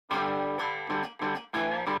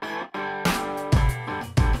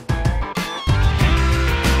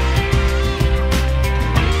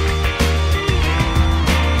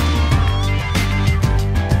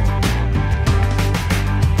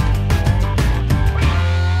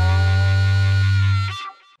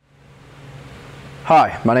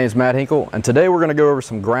Hi, my name is Matt Hinkle, and today we're going to go over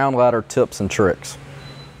some ground ladder tips and tricks.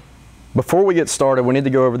 Before we get started, we need to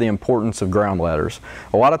go over the importance of ground ladders.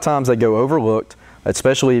 A lot of times they go overlooked,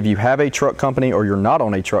 especially if you have a truck company or you're not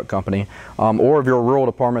on a truck company, or if you're a rural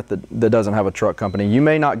department that doesn't have a truck company. You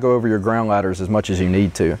may not go over your ground ladders as much as you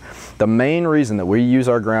need to. The main reason that we use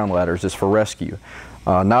our ground ladders is for rescue.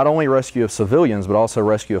 Not only rescue of civilians, but also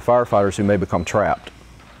rescue of firefighters who may become trapped.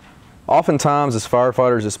 Oftentimes as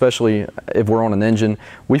firefighters, especially if we're on an engine,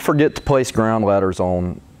 we forget to place ground ladders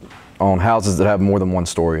on houses that have more than one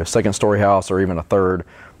story, a second story house or even a third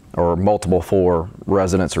or multiple floor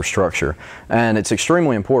residence or structure. And it's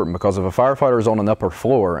extremely important because if a firefighter is on an upper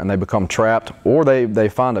floor and they become trapped or they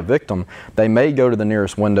find a victim, they may go to the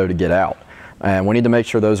nearest window to get out. And we need to make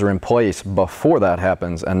sure those are in place before that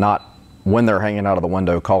happens and not when they're hanging out of the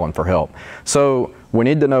window calling for help. So we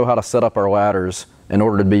need to know how to set up our ladders in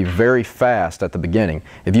order to be very fast at the beginning.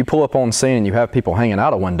 If you pull up on scene and you have people hanging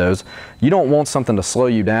out of windows, you don't want something to slow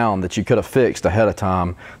you down that you could have fixed ahead of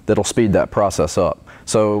time that'll speed that process up.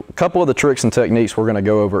 So a couple of the tricks and techniques we're gonna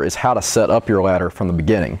go over is how to set up your ladder from the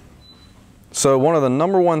beginning. So one of the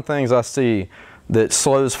number one things I see that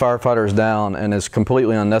slows firefighters down and is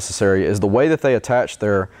completely unnecessary is the way that they attach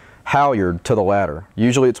their halyard to the ladder.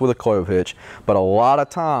 Usually it's with a clove hitch, but a lot of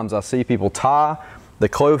times I see people tie the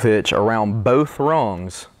clove hitch around both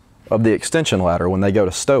rungs of the extension ladder when they go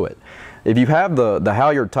to stow it. If you have the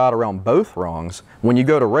halyard tied around both rungs, when you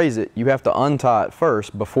go to raise it, you have to untie it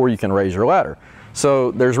first before you can raise your ladder. So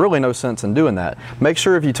there's really no sense in doing that. Make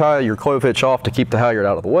sure if you tie your clove hitch off to keep the halyard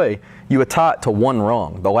out of the way, you tie it to one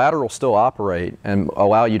rung. The ladder will still operate and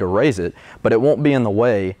allow you to raise it, but it won't be in the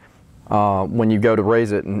way when you go to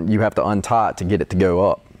raise it and you have to untie it to get it to go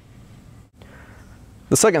up.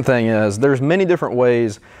 The second thing is there's many different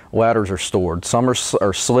ways ladders are stored. Some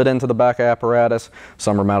are slid into the back apparatus,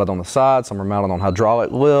 some are mounted on the side, some are mounted on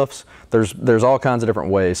hydraulic lifts. There's all kinds of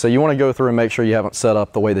different ways. So you want to go through and make sure you haven't set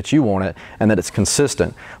up the way that you want it and that it's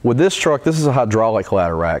consistent. With this truck, this is a hydraulic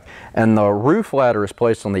ladder rack, and the roof ladder is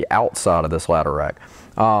placed on the outside of this ladder rack.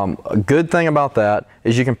 A good thing about that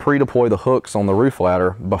is you can pre-deploy the hooks on the roof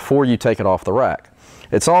ladder before you take it off the rack.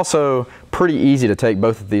 It's also pretty easy to take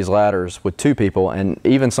both of these ladders with two people and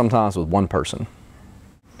even sometimes with one person.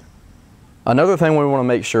 Another thing we want to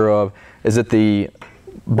make sure of is that the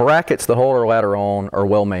brackets that hold our ladder on are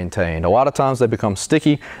well maintained. A lot of times they become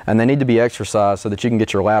sticky and they need to be exercised so that you can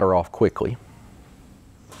get your ladder off quickly.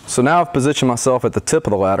 So now I've positioned myself at the tip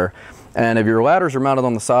of the ladder, and if your ladders are mounted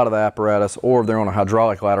on the side of the apparatus or if they're on a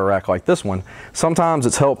hydraulic ladder rack like this one, sometimes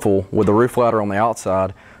it's helpful with the roof ladder on the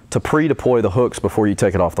outside to pre-deploy the hooks before you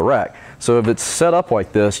take it off the rack. So if it's set up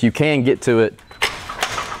like this, you can get to it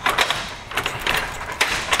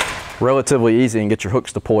relatively easy and get your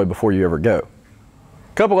hooks deployed before you ever go.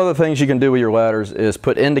 A couple other things you can do with your ladders is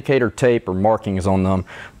put indicator tape or markings on them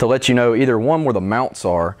to let you know either one where the mounts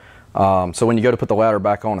are, so when you go to put the ladder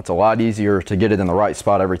back on, it's a lot easier to get it in the right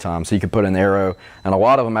spot every time. So you can put an arrow, and a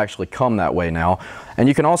lot of them actually come that way now. And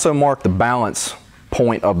you can also mark the balance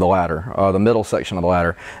point of the ladder, the middle section of the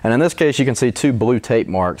ladder. And in this case, you can see two blue tape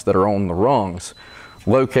marks that are on the rungs,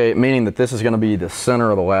 meaning that this is going to be the center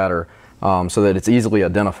of the ladder, so that it's easily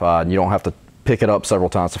identified. You don't have to pick it up several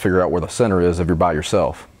times to figure out where the center is if you're by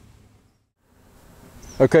yourself.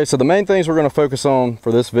 Okay, so the main things we're going to focus on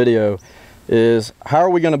for this video is how are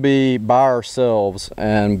we going to be by ourselves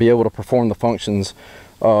and be able to perform the functions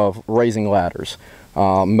of raising ladders.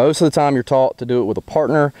 Most of the time you're taught to do it with a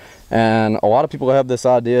partner, and a lot of people have this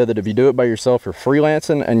idea that if you do it by yourself you're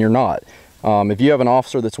freelancing, and you're not. If you have an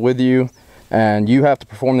officer that's with you and you have to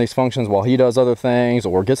perform these functions while he does other things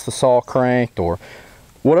or gets the saw cranked or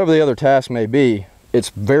whatever the other task may be, it's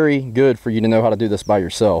very good for you to know how to do this by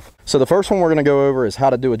yourself. So the first one we're going to go over is how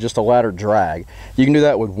to do just a ladder drag. You can do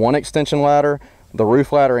that with one extension ladder, the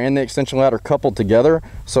roof ladder and the extension ladder coupled together.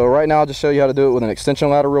 So right now I'll just show you how to do it with an extension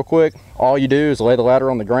ladder real quick. All you do is lay the ladder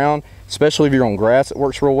on the ground, especially if you're on grass, it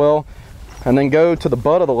works real well, and then go to the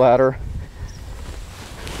butt of the ladder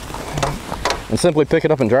and simply pick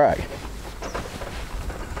it up and drag.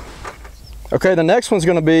 Okay, the next one's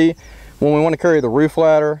going to be when we want to carry the roof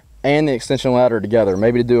ladder and the extension ladder together,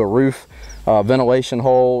 maybe to do a roof ventilation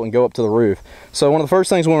hole and go up to the roof. So one of the first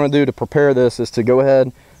things we want to do to prepare this is to go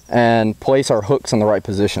ahead and place our hooks in the right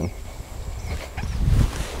position.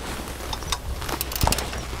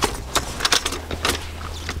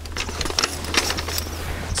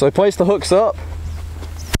 So we place the hooks up,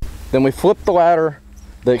 then we flip the ladder,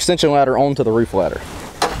 the extension ladder, onto the roof ladder.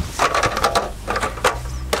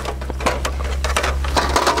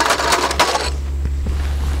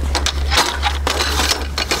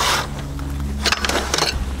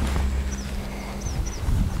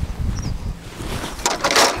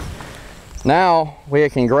 Now we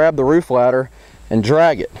can grab the roof ladder and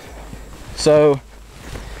drag it. So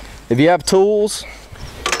if you have tools,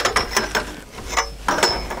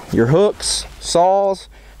 your hooks, saws,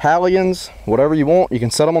 hallions, whatever you want, you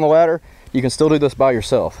can set them on the ladder. You can still do this by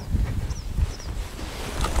yourself.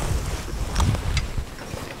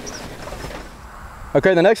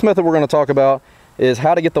 Okay, the next method we're going to talk about is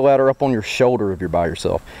how to get the ladder up on your shoulder if you're by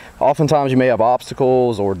yourself. Oftentimes you may have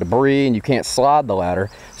obstacles or debris and you can't slide the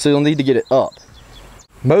ladder, so you'll need to get it up.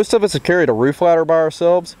 Most of us have carried a roof ladder by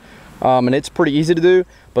ourselves, and it's pretty easy to do,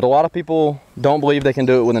 but a lot of people don't believe they can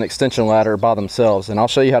do it with an extension ladder by themselves, and I'll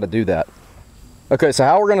show you how to do that. Okay, so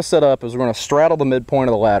how we're going to set up is we're going to straddle the midpoint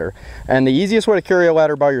of the ladder. And the easiest way to carry a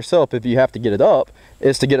ladder by yourself, if you have to get it up,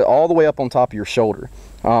 is to get it all the way up on top of your shoulder.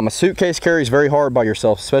 A suitcase carries very hard by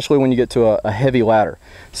yourself, especially when you get to a heavy ladder.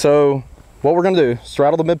 So what we're going to do,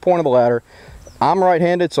 straddle the midpoint of the ladder. I'm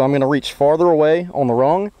right-handed, so I'm going to reach farther away on the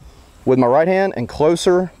rung with my right hand and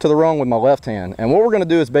closer to the rung with my left hand. And what we're going to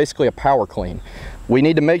do is basically a power clean. We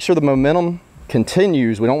need to make sure the momentum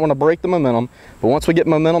continues. We don't want to break the momentum, but once we get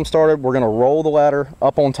momentum started, we're going to roll the ladder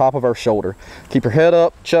up on top of our shoulder. Keep your head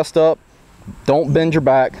up, chest up, don't bend your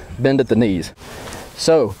back, bend at the knees.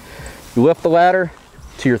 So you lift the ladder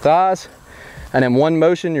to your thighs, and in one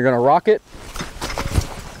motion you're going to rock it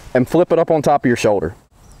and flip it up on top of your shoulder.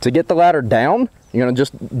 To get the ladder down, you're going to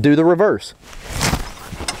just do the reverse.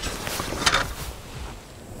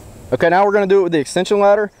 Okay, now we're going to do it with the extension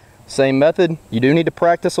ladder. Same method. You do need to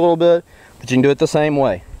practice a little bit, but you can do it the same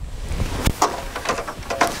way.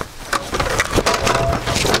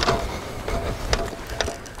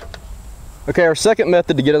 Okay, our second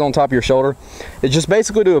method to get it on top of your shoulder is just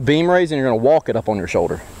basically do a beam raise and you're going to walk it up on your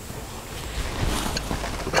shoulder.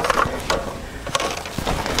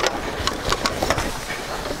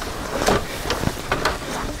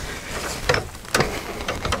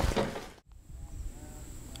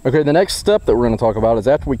 Okay, the next step that we're going to talk about is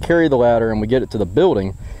after we carry the ladder and we get it to the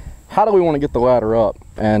building, how do we want to get the ladder up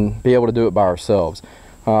and be able to do it by ourselves?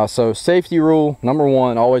 So safety rule number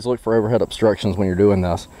one, always look for overhead obstructions when you're doing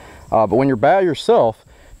this. But when you're by yourself,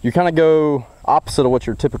 you kind of go opposite of what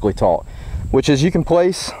you're typically taught, which is you can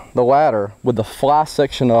place the ladder with the fly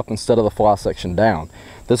section up instead of the fly section down.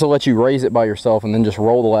 This will let you raise it by yourself and then just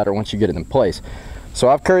roll the ladder once you get it in place. So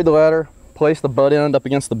I've carried the ladder, placed the butt end up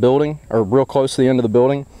against the building, or real close to the end of the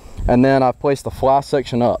building, and then I've placed the fly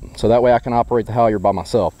section up, so that way I can operate the halyard by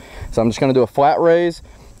myself. So I'm just going to do a flat raise.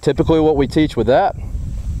 Typically what we teach with that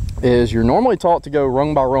is you're normally taught to go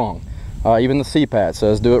rung by rung. Even the C-pad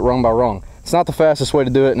says do it rung by rung. It's not the fastest way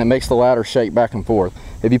to do it, and it makes the ladder shake back and forth.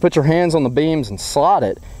 If you put your hands on the beams and slide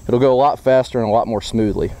it, it'll go a lot faster and a lot more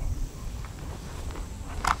smoothly.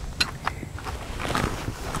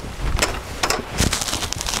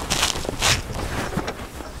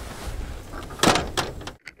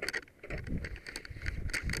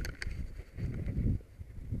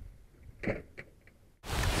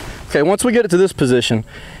 Okay, once we get it to this position,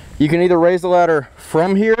 you can either raise the ladder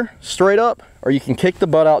from here straight up, or you can kick the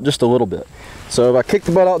butt out just a little bit. So if I kick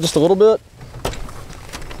the butt out just a little bit,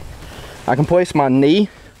 I can place my knee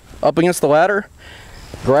up against the ladder,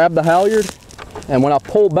 grab the halyard, and when I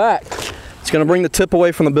pull back, it's going to bring the tip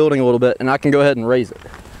away from the building a little bit, and I can go ahead and raise it.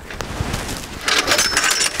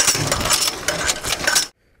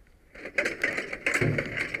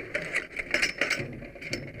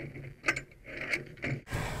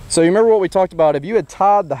 So you remember what we talked about, if you had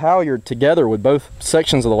tied the halyard together with both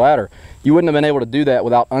sections of the ladder, you wouldn't have been able to do that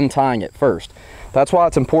without untying it first. That's why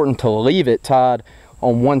it's important to leave it tied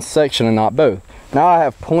on one section and not both. Now I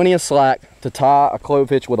have plenty of slack to tie a clove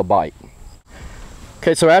hitch with a bite.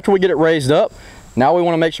 Okay, so after we get it raised up, now we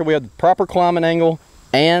want to make sure we have the proper climbing angle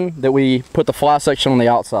and that we put the fly section on the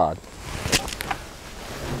outside.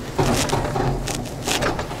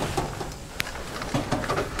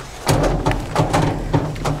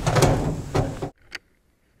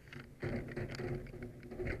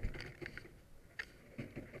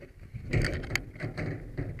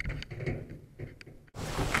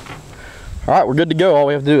 All right, we're good to go. All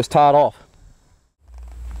we have to do is tie it off.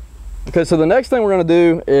 Okay, so the next thing we're going to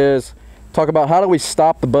do is talk about how do we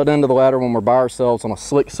stop the butt end of the ladder when we're by ourselves on a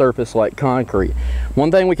slick surface like concrete.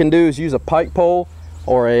 One thing we can do is use a pike pole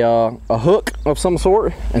or a hook of some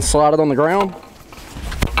sort and slide it on the ground.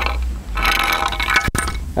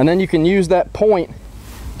 And then you can use that point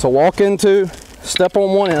to walk into, step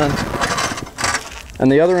on one end,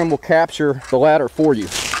 and the other end will capture the ladder for you.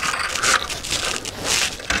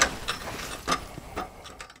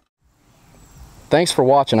 Thanks for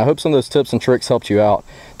watching. I hope some of those tips and tricks helped you out.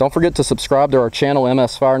 Don't forget to subscribe to our channel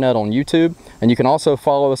MS FireNet on YouTube, and you can also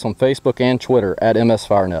follow us on Facebook and Twitter at MS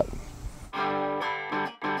FireNet.